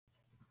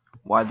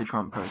Why the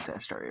Trump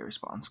protests are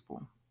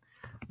irresponsible.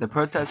 The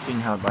protest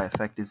being held by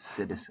affected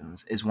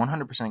citizens is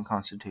 100%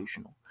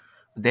 constitutional,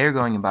 but they are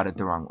going about it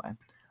the wrong way.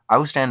 I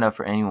will stand up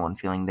for anyone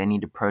feeling they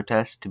need to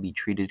protest to be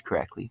treated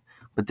correctly,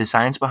 but the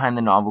science behind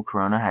the novel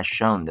corona has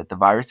shown that the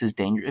virus is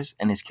dangerous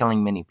and is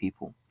killing many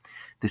people.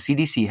 The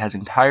CDC has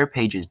entire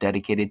pages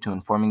dedicated to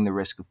informing the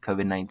risk of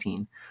COVID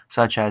 19,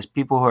 such as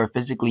people who are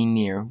physically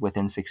near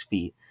within 6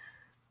 feet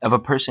of a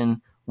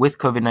person with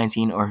COVID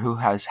 19 or who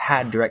has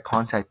had direct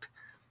contact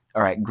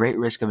are at great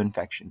risk of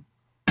infection.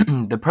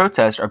 The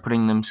protests are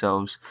putting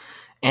themselves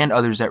and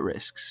others at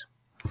risks.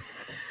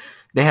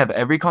 They have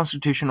every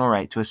constitutional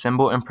right to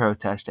assemble and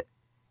protest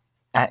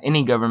at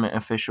any government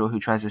official who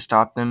tries to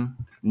stop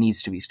them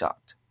needs to be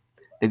stopped.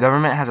 The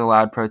government has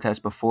allowed protests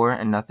before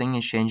and nothing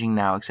is changing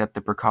now except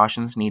the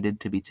precautions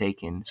needed to be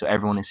taken so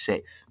everyone is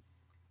safe.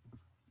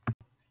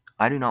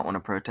 I do not want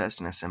to protest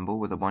and assemble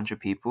with a bunch of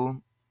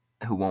people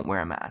who won't wear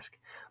a mask,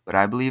 but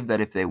I believe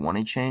that if they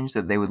wanted change,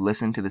 that they would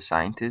listen to the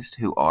scientists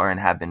who are and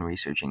have been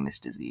researching this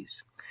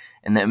disease.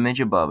 In the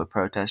image above, a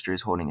protester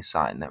is holding a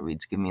sign that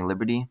reads, "Give me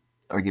liberty"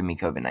 or "Give me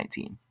COVID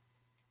 19."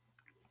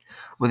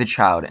 with a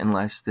child in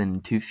less than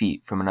 2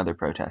 feet from another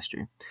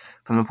protester.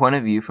 From the point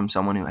of view from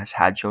someone who has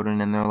had children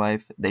in their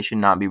life, they should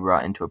not be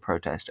brought into a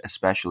protest,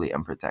 especially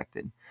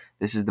unprotected.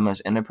 This is the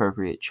most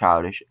inappropriate,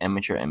 childish,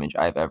 immature image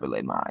I have ever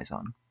laid my eyes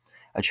on.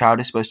 A child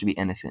is supposed to be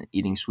innocent,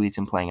 eating sweets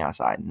and playing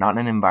outside, not in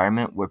an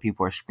environment where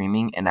people are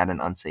screaming and at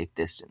an unsafe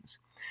distance.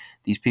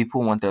 These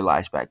people want their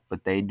lives back,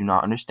 but they do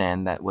not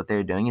understand that what they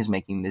are doing is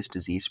making this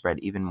disease spread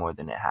even more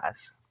than it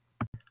has.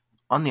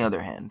 On the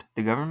other hand,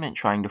 the government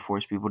trying to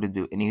force people to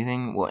do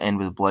anything will end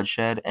with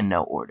bloodshed and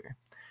no order.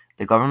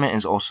 The government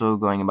is also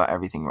going about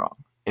everything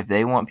wrong. If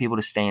they want people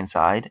to stay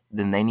inside,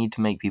 then they need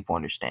to make people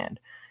understand.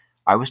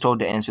 I was told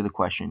to answer the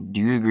question, "Do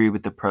you agree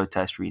with the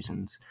protest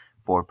reasons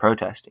for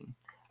protesting?"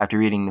 After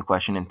reading the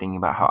question and thinking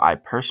about how I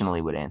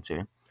personally would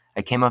answer,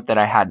 I came up that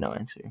I had no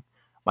answer.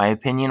 My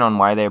opinion on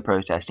why they are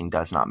protesting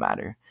does not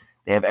matter.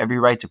 They have every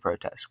right to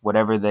protest,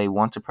 whatever they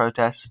want to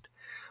protest,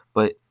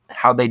 but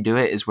how they do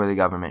it is where the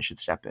government should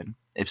step in.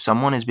 If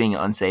someone is being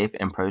unsafe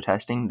and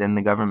protesting, then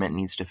the government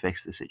needs to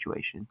fix the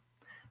situation.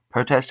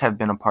 Protests have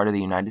been a part of the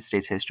United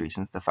States history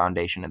since the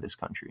foundation of this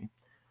country.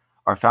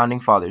 Our founding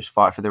fathers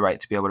fought for the right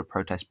to be able to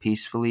protest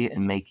peacefully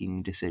and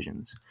making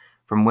decisions.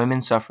 From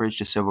women's suffrage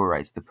to civil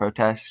rights, the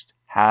protests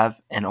have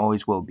and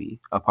always will be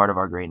a part of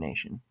our great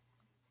nation.